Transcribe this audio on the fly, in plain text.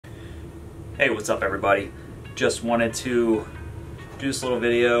Hey, what's up everybody? Just wanted to do this little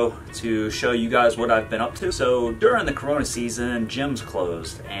video to show you guys what I've been up to. So during the Corona season, gyms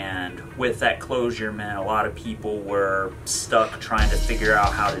closed, and with that closure meant a lot of people were stuck trying to figure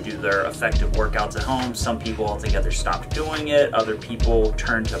out how to do their effective workouts at home. Some people altogether stopped doing it. Other people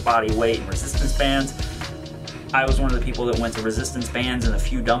turned to body weight and resistance bands. I was one of the people that went to resistance bands and a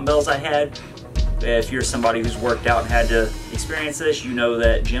few dumbbells I had. If you're somebody who's worked out and had to experience this, you know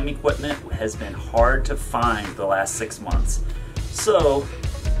that gym equipment has been hard to find the last 6 months. So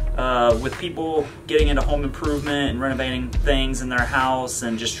with people getting into home improvement and renovating things in their house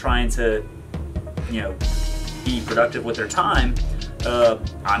and just trying to, you know, be productive with their time,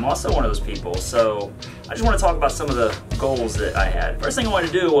 I'm also one of those people. So I just want to talk about some of the goals that I had. First thing I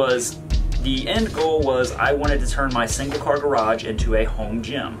wanted to do was, the end goal was I wanted to turn my single car garage into a home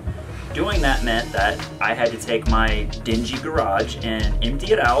gym. Doing that meant that I had to take my dingy garage and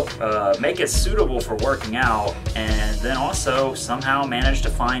empty it out, make it suitable for working out, and then also somehow manage to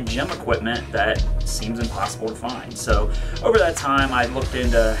find gym equipment that seems impossible to find. So over that time, I looked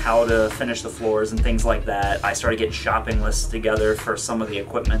into how to finish the floors and things like that. I started getting shopping lists together for some of the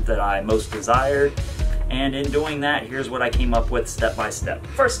equipment that I most desired. And in doing that, here's what I came up with step by step.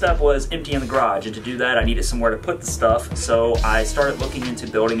 First step was emptying the garage, and to do that I needed somewhere to put the stuff, so I started looking into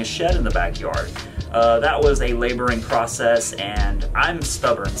building a shed in the backyard. That was a laboring process, and I'm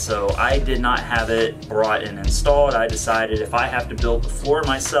stubborn, so I did not have it brought and installed. I decided if I have to build the floor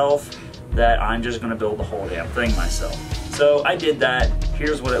myself, that I'm just gonna build the whole damn thing myself. So I did that.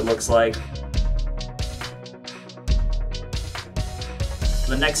 Here's what it looks like.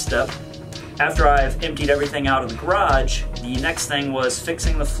 The next step, after I've emptied everything out of the garage, the next thing was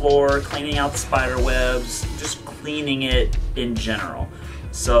fixing the floor, cleaning out the spider webs, just cleaning it in general.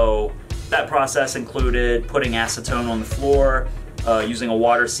 So that process included putting acetone on the floor, using a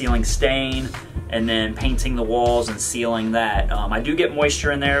water sealing stain, and then painting the walls and sealing that. I do get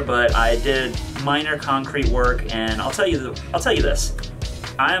moisture in there, but I did minor concrete work, and I'll tell you this.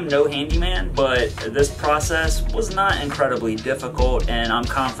 I am no handyman, but this process was not incredibly difficult, and I'm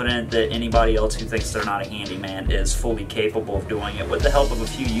confident that anybody else who thinks they're not a handyman is fully capable of doing it with the help of a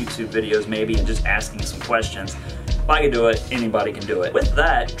few YouTube videos maybe and just asking some questions. If I can do it, anybody can do it. With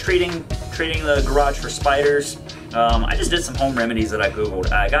that, treating the garage for spiders, I just did some home remedies that I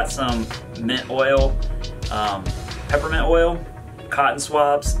Googled. I got some mint oil, peppermint oil, cotton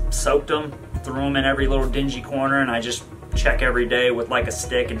swabs, soaked them, threw them in every little dingy corner, and I just check every day with like a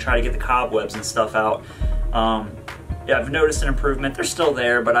stick and try to get the cobwebs and stuff out. Yeah, I've noticed an improvement. They're still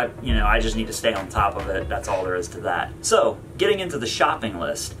there, but I just need to stay on top of it. That's all there is to that. So, getting into the shopping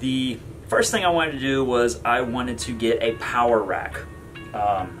list, the first thing I wanted to do was I wanted to get a power rack.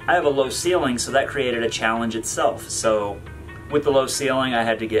 I have a low ceiling, so that created a challenge itself. So, with the low ceiling, I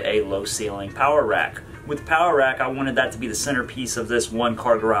had to get a low ceiling power rack. With the power rack, I wanted that to be the centerpiece of this one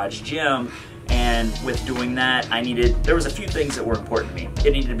car garage gym. And with doing that, there was a few things that were important to me.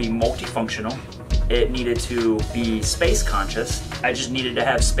 It needed to be multifunctional. It needed to be space conscious. I just needed to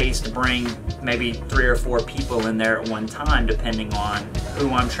have space to bring maybe 3 or 4 people in there at one time, depending on who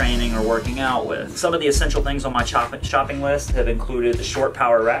I'm training or working out with. Some of the essential things on my shopping list have included the short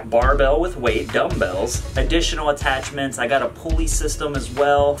power rack, barbell with weight, dumbbells, additional attachments. I got a pulley system as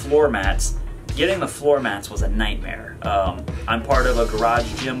well, floor mats. Getting the floor mats was a nightmare. I'm part of a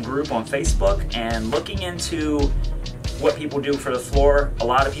garage gym group on Facebook, and looking into what people do for the floor, a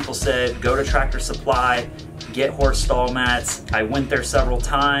lot of people said go to Tractor Supply, get horse stall mats. I went there several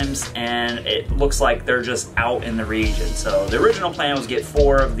times, and it looks like they're just out in the region. So the original plan was get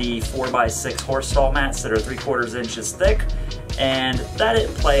 4 of the 4x6 horse stall mats that are 3/4 inches thick, and that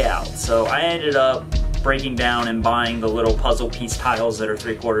didn't play out. So I ended up breaking down and buying the little puzzle piece tiles that are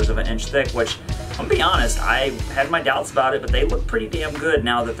 3/4 inch thick, which, I'm gonna be honest, I had my doubts about it, but they look pretty damn good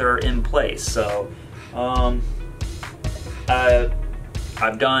now that they're in place. So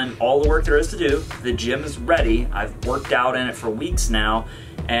I've done all the work there is to do. The gym is ready. I've worked out in it for weeks now,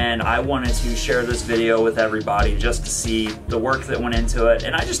 and I wanted to share this video with everybody just to see the work that went into it,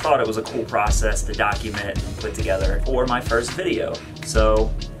 and I just thought it was a cool process to document and put together for my first video.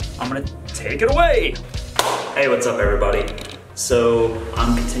 So I'm gonna take it away. Hey, what's up everybody? So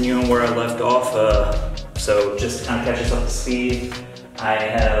I'm continuing where I left off. So just to kind of catch us up to speed, I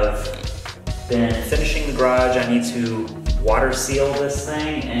have been finishing the garage. I need to water seal this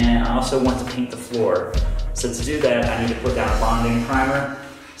thing, and I also want to paint the floor. So to do that, I need to put down a bonding primer.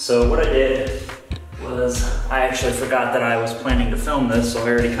 So what I did was, I actually forgot that I was planning to film this, so I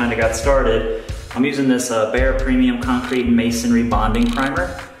already kind of got started. I'm using this Behr Premium Concrete and Masonry Bonding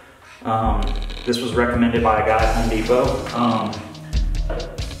Primer. This was recommended by a guy at Home Depot.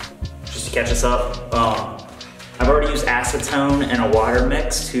 Just to catch us up. I've already used acetone and a water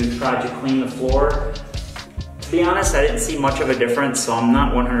mix to try to clean the floor. To be honest, I didn't see much of a difference, so I'm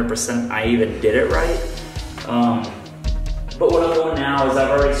not 100% I even did it right. But what I'm doing now is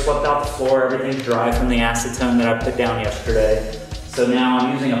I've already swept out the floor, everything's dry from the acetone that I put down yesterday. So now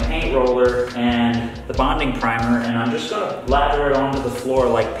I'm using a paint roller and the bonding primer, and I'm just gonna lather it onto the floor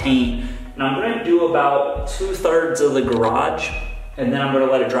like paint. And I'm gonna do about 2/3 of the garage, and then I'm gonna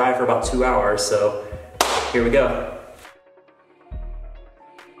let it dry for about 2 hours. So here we go.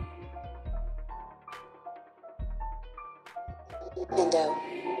 Window.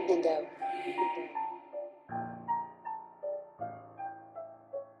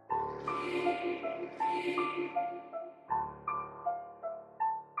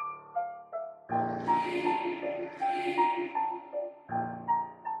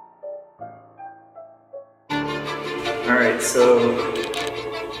 All right, so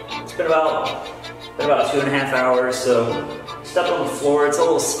it's been about 2.5 hours. So step on the floor, it's a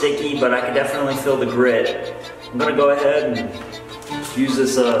little sticky, but I can definitely feel the grit. I'm gonna go ahead and use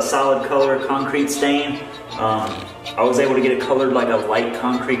this solid color concrete stain. I was able to get it colored like a light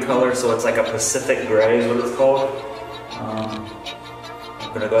concrete color, so it's like a Pacific gray is what it's called.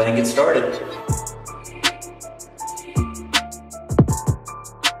 I'm gonna go ahead and get started.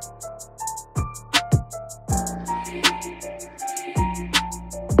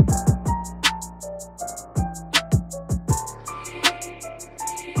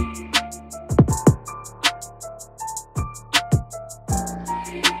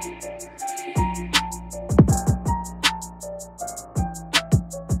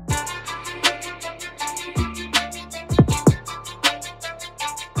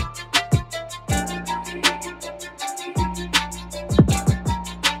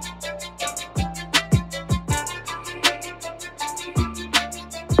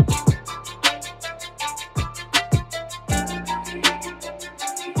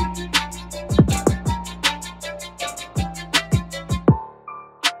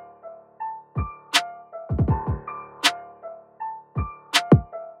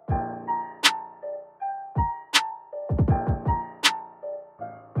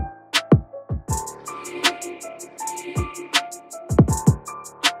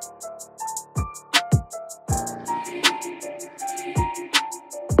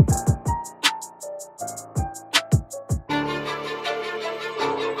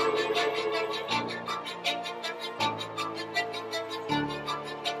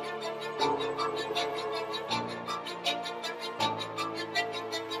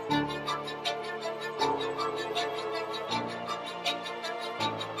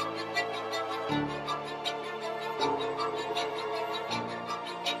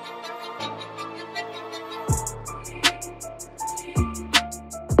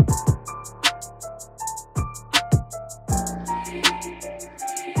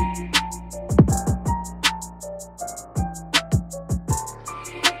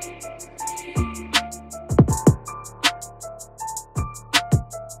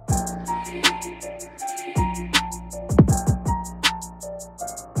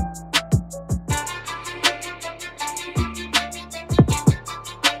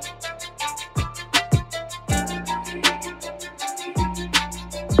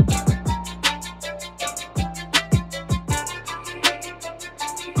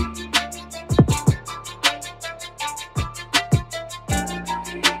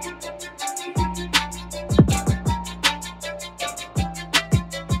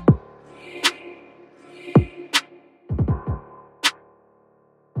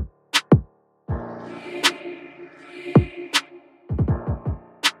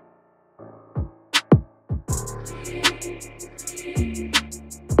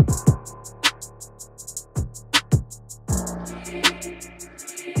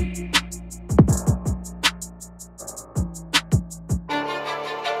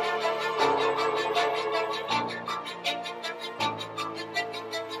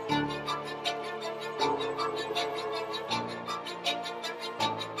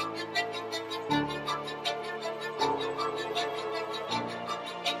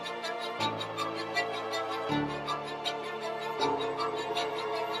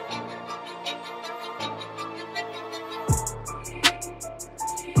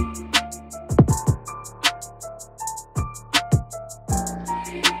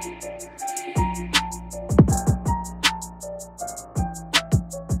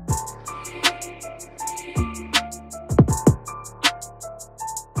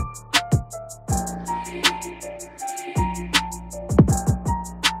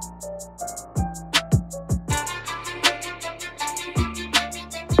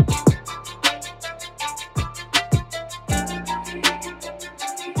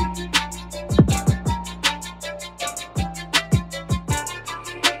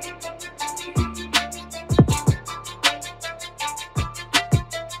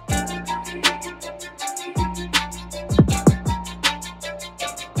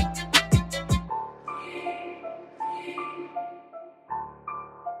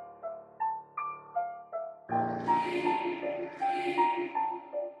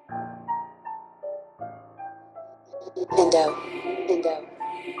 Indo.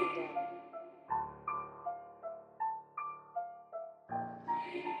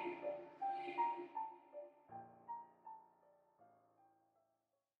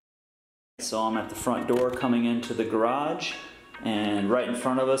 So I'm at the front door coming into the garage, and right in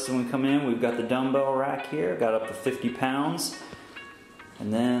front of us when we come in, we've got the dumbbell rack here, got up to 50 pounds.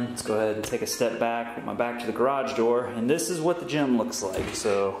 And then let's go ahead and take a step back, put my back to the garage door, and this is what the gym looks like.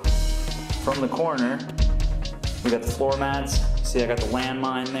 So from the corner, we got the floor mats. See, I got the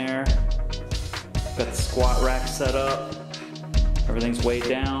landmine there. Got the squat rack set up. Everything's weighed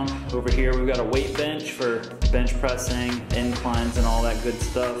down. Over here, we've got a weight bench for bench pressing, inclines, and all that good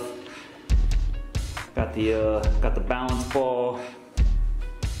stuff. Got the balance ball.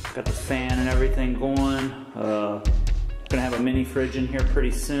 Got the fan and everything going. Gonna have a mini fridge in here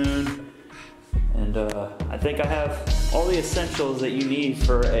pretty soon. And I think I have all the essentials that you need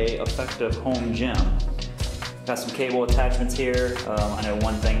for a effective home gym. Got some cable attachments here. I know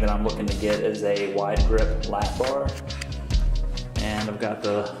one thing that I'm looking to get is a wide grip lat bar. And I've got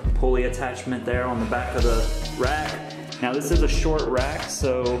the pulley attachment there on the back of the rack. Now this is a short rack,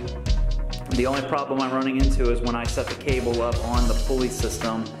 so the only problem I'm running into is when I set the cable up on the pulley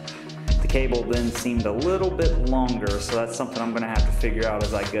system, the cable then seemed a little bit longer, so that's something I'm gonna have to figure out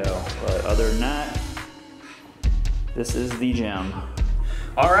as I go. But other than that, this is the gym.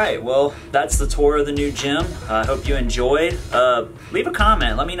 All right, well, that's the tour of the new gym. I hope you enjoyed. Leave a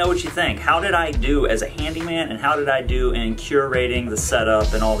comment, let me know what you think. How did I do as a handyman, and how did I do in curating the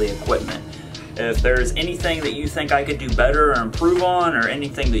setup and all the equipment? If there's anything that you think I could do better or improve on, or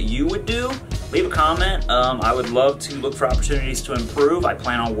anything that you would do, leave a comment. I would love to look for opportunities to improve. I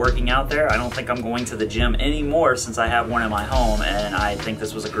plan on working out there. I don't think I'm going to the gym anymore since I have one in my home, and I think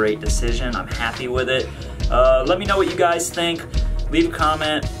this was a great decision. I'm happy with it. Let me know what you guys think. Leave a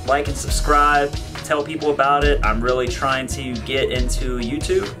comment, like and subscribe, tell people about it. I'm really trying to get into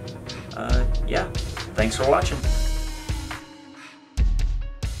YouTube. Yeah, thanks for watching.